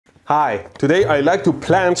Hi, today I like to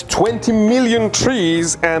plant 20 million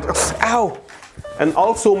trees and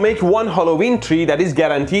also make one Halloween tree that is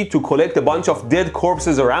guaranteed to collect a bunch of dead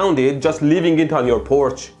corpses around it, just leaving it on your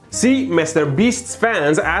porch. See, Mr. Beast's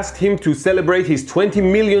fans asked him to celebrate his 20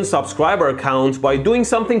 million subscriber count by doing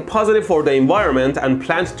something positive for the environment and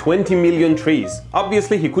plant 20 million trees.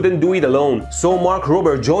 Obviously, he couldn't do it alone, so Mark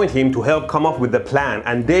Rober joined him to help come up with the plan,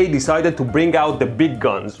 and they decided to bring out the big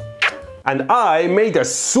guns. And I made a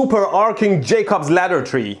super arcing Jacob's ladder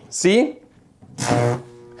tree. See?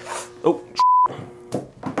 Oh.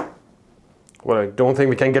 Well, I don't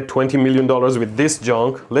think we can get $20 million with this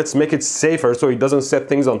junk. Let's make it safer so it doesn't set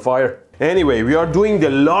things on fire. Anyway, we are doing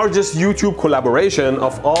the largest YouTube collaboration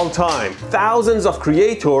of all time. Thousands of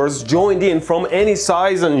creators joined in from any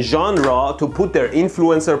size and genre to put their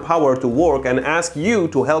influencer power to work and ask you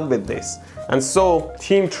to help with this. And so,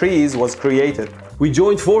 Team Trees was created. We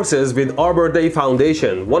joined forces with Arbor Day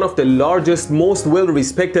Foundation, one of the largest, most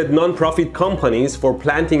well-respected non-profit companies for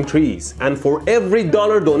planting trees. And for every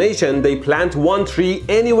dollar donation, they plant one tree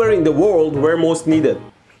anywhere in the world where most needed.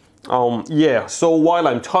 So while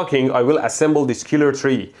I'm talking, I will assemble this killer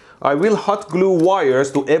tree. I will hot glue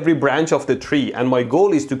wires to every branch of the tree, and my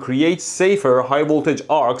goal is to create safer high voltage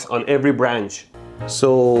arcs on every branch.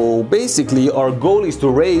 So basically our goal is to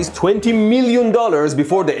raise $20 million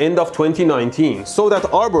before the end of 2019 so that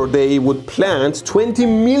Arbor Day would plant 20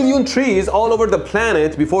 million trees all over the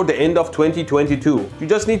planet before the end of 2022. You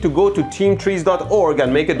just need to go to teamtrees.org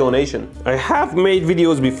and make a donation. I have made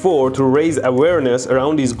videos before to raise awareness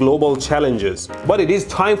around these global challenges, but it is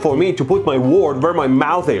time for me to put my word where my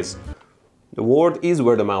mouth is. The word is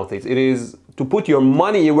where the mouth is. It is to put your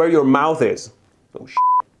money where your mouth is. Oh shit.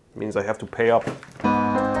 Means I have to pay up.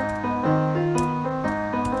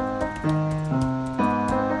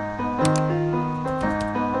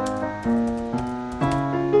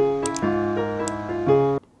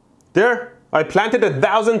 There, I planted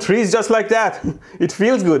 1,000 trees just like that. It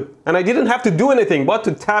feels good. And I didn't have to do anything but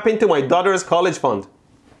to tap into my daughter's college fund.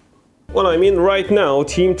 Well, I mean, right now,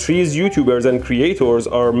 Team Trees YouTubers and creators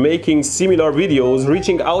are making similar videos,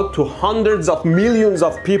 reaching out to hundreds of millions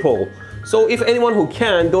of people. So if anyone who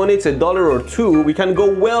can donates $1 or $2, we can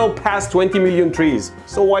go well past 20 million trees.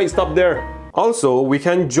 So why stop there? Also, we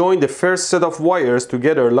can join the first set of wires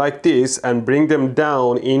together like this and bring them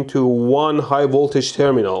down into one high voltage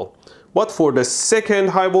terminal. But for the second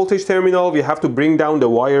high voltage terminal, we have to bring down the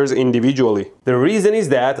wires individually. The reason is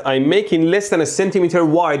that I'm making less than a centimeter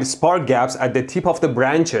wide spark gaps at the tip of the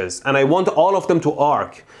branches, and I want all of them to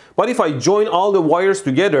arc. But if I join all the wires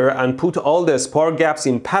together and put all the spark gaps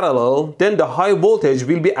in parallel, then the high voltage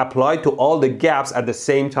will be applied to all the gaps at the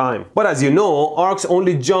same time. But as you know, arcs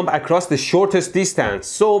only jump across the shortest distance,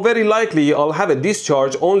 so very likely I'll have a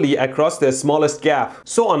discharge only across the smallest gap.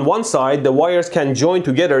 So on one side, the wires can join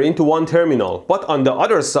together into one terminal, but on the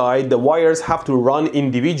other side, the wires have to run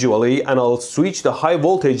individually, and I'll switch the high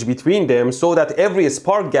voltage between them so that every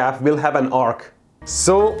spark gap will have an arc.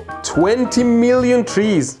 So 20 million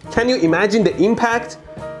trees. Can you imagine the impact?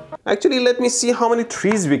 Actually, let me see how many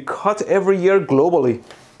trees we cut every year globally.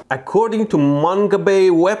 According to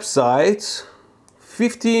Mongabay website,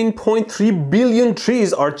 15.3 billion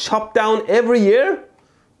trees are chopped down every year.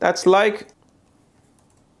 That's like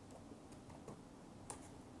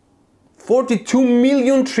 42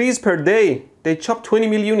 million trees per day. They chop 20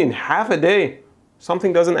 million in half a day.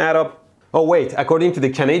 Something doesn't add up. Oh wait, according to the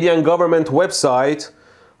Canadian government website,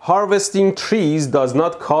 harvesting trees does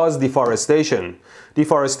not cause deforestation.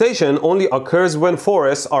 Deforestation only occurs when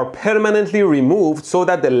forests are permanently removed so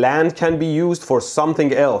that the land can be used for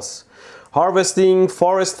something else. Harvesting,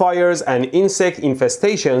 forest fires, and insect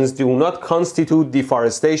infestations do not constitute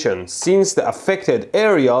deforestation, since the affected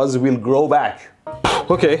areas will grow back.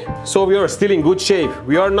 Okay, so we are still in good shape.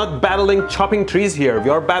 We are not battling chopping trees here, we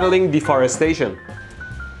are battling deforestation.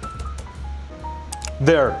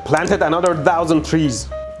 There, planted another 1,000 trees.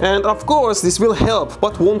 And of course this will help,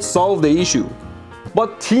 but won't solve the issue.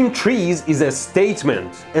 But Team Trees is a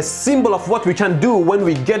statement, a symbol of what we can do when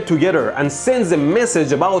we get together, and sends a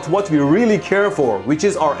message about what we really care for, which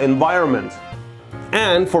is our environment.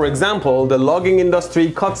 And for example, the logging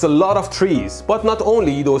industry cuts a lot of trees, but not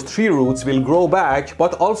only those tree roots will grow back,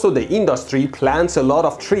 but also the industry plants a lot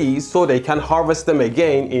of trees so they can harvest them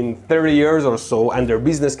again in 30 years or so and their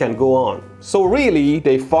business can go on. So really,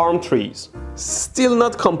 they farm trees. Still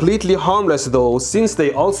not completely harmless though, since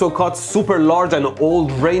they also cut super large and old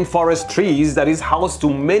rainforest trees that is housed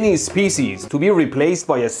to many species to be replaced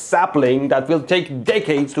by a sapling that will take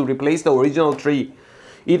decades to replace the original tree.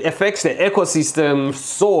 It affects the ecosystem,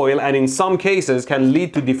 soil, and in some cases can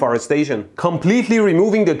lead to deforestation. Completely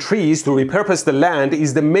removing the trees to repurpose the land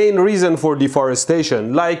is the main reason for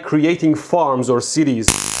deforestation, like creating farms or cities.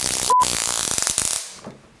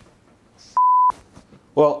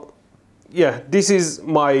 Well, yeah, this is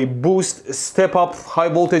my boost step-up high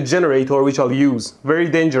voltage generator which I'll use. Very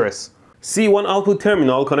dangerous. See, one output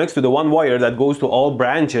terminal connects to the one wire that goes to all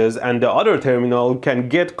branches, and the other terminal can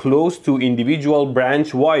get close to individual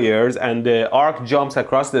branch wires, and the arc jumps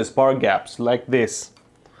across the spark gaps like this.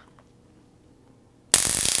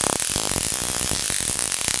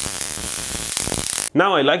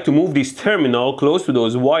 Now I like to move this terminal close to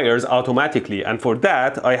those wires automatically, and for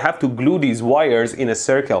that I have to glue these wires in a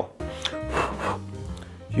circle.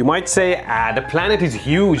 You might say, the planet is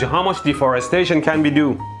huge, how much deforestation can we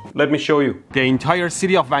do? Let me show you. The entire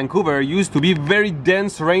city of Vancouver used to be very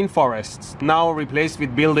dense rainforests, now replaced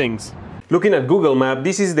with buildings. Looking at Google Map,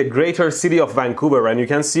 this is the greater city of Vancouver, and you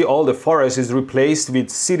can see all the forest is replaced with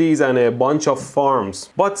cities and a bunch of farms.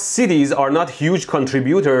 But cities are not huge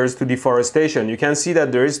contributors to deforestation. You can see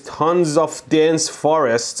that there is tons of dense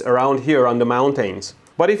forests around here on the mountains.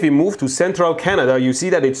 But if we move to central Canada, you see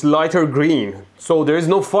that it's lighter green. So there is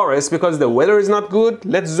no forest because the weather is not good.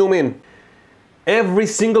 Let's zoom in. Every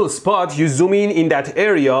single spot you zoom in that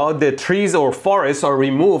area, the trees or forests are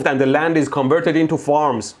removed and the land is converted into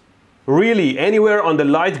farms. Really, anywhere on the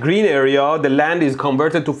light green area, the land is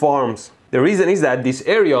converted to farms. The reason is that this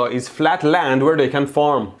area is flat land where they can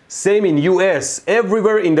farm. Same in US,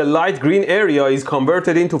 everywhere in the light green area is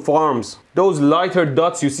converted into farms. Those lighter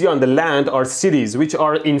dots you see on the land are cities, which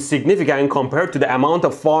are insignificant compared to the amount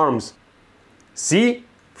of farms. See?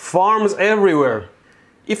 Farms everywhere.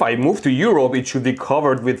 If I move to Europe, it should be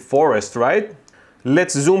covered with forest, right?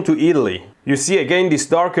 Let's zoom to Italy. You see again this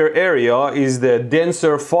darker area is the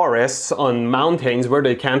denser forests on mountains where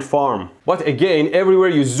they can't farm. But again, everywhere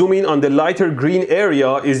you zoom in on the lighter green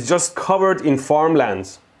area is just covered in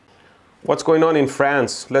farmlands. What's going on in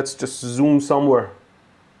France? Let's just zoom somewhere.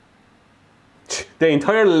 The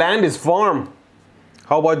entire land is farm.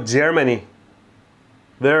 How about Germany?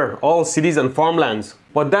 There, all cities and farmlands.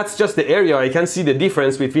 But that's just the area. I can see the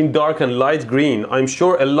difference between dark and light green. I'm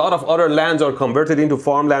sure a lot of other lands are converted into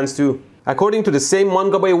farmlands too. According to the same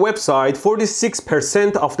Mongabay website,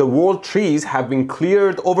 46% of the world trees have been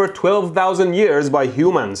cleared over 12,000 years by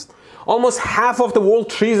humans. Almost half of the world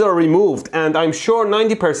trees are removed, and I'm sure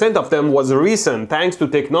 90% of them was recent thanks to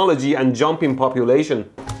technology and jump in population.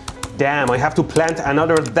 Damn, I have to plant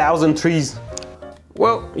another 1,000 trees.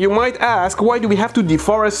 Well, you might ask, why do we have to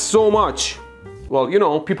deforest so much? Well, you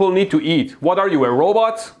know, people need to eat. What are you, a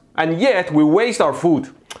robot? And yet we waste our food.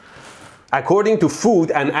 According to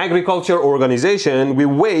Food and Agriculture Organization, we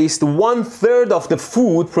waste 1/3 of the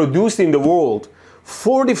food produced in the world.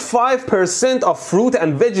 45% of fruit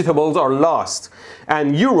and vegetables are lost.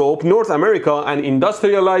 And Europe, North America, and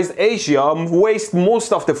industrialized Asia waste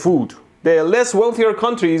most of the food. The less wealthier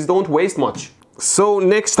countries don't waste much. So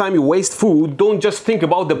next time you waste food, don't just think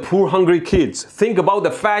about the poor hungry kids. Think about the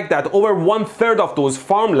fact that over 1/3 of those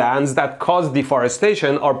farmlands that cause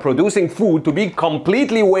deforestation are producing food to be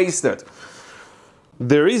completely wasted.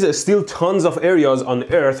 There is still tons of areas on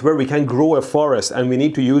Earth where we can grow a forest and we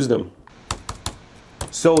need to use them.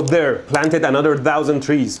 So there, planted another 1,000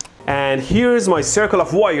 trees. And here's my circle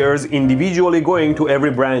of wires individually going to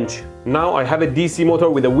every branch. Now I have a DC motor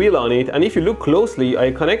with a wheel on it, and if you look closely,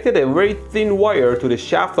 I connected a very thin wire to the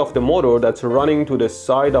shaft of the motor that's running to the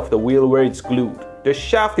side of the wheel where it's glued. The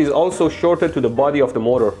shaft is also shorted to the body of the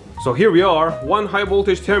motor. So here we are, one high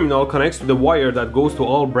voltage terminal connects to the wire that goes to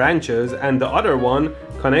all branches, and the other one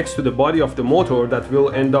connects to the body of the motor that will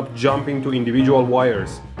end up jumping to individual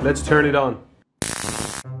wires. Let's turn it on.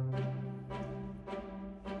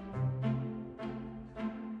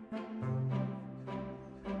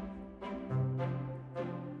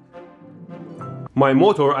 My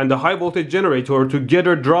motor and the high voltage generator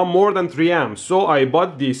together draw more than 3 amps, so I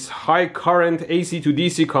bought this high current AC to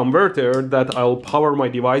DC converter that I'll power my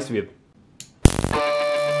device with.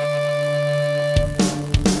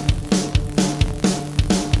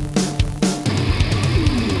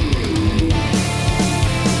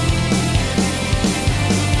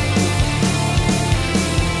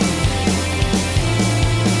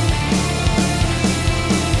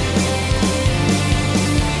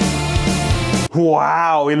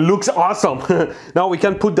 Wow, it looks awesome. Now we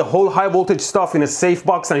can put the whole high voltage stuff in a safe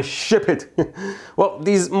box and ship it. Well,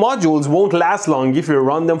 these modules won't last long if you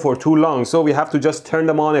run them for too long, so we have to just turn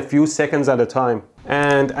them on a few seconds at a time.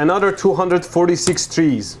 And another 246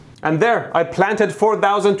 trees. And there, I planted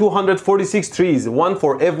 4,246 trees, one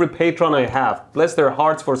for every patron I have. Bless their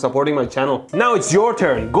hearts for supporting my channel. Now it's your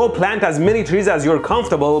turn. Go plant as many trees as you're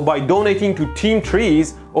comfortable by donating to Team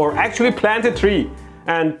Trees, or actually plant a tree.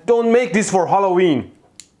 And don't make this for Halloween.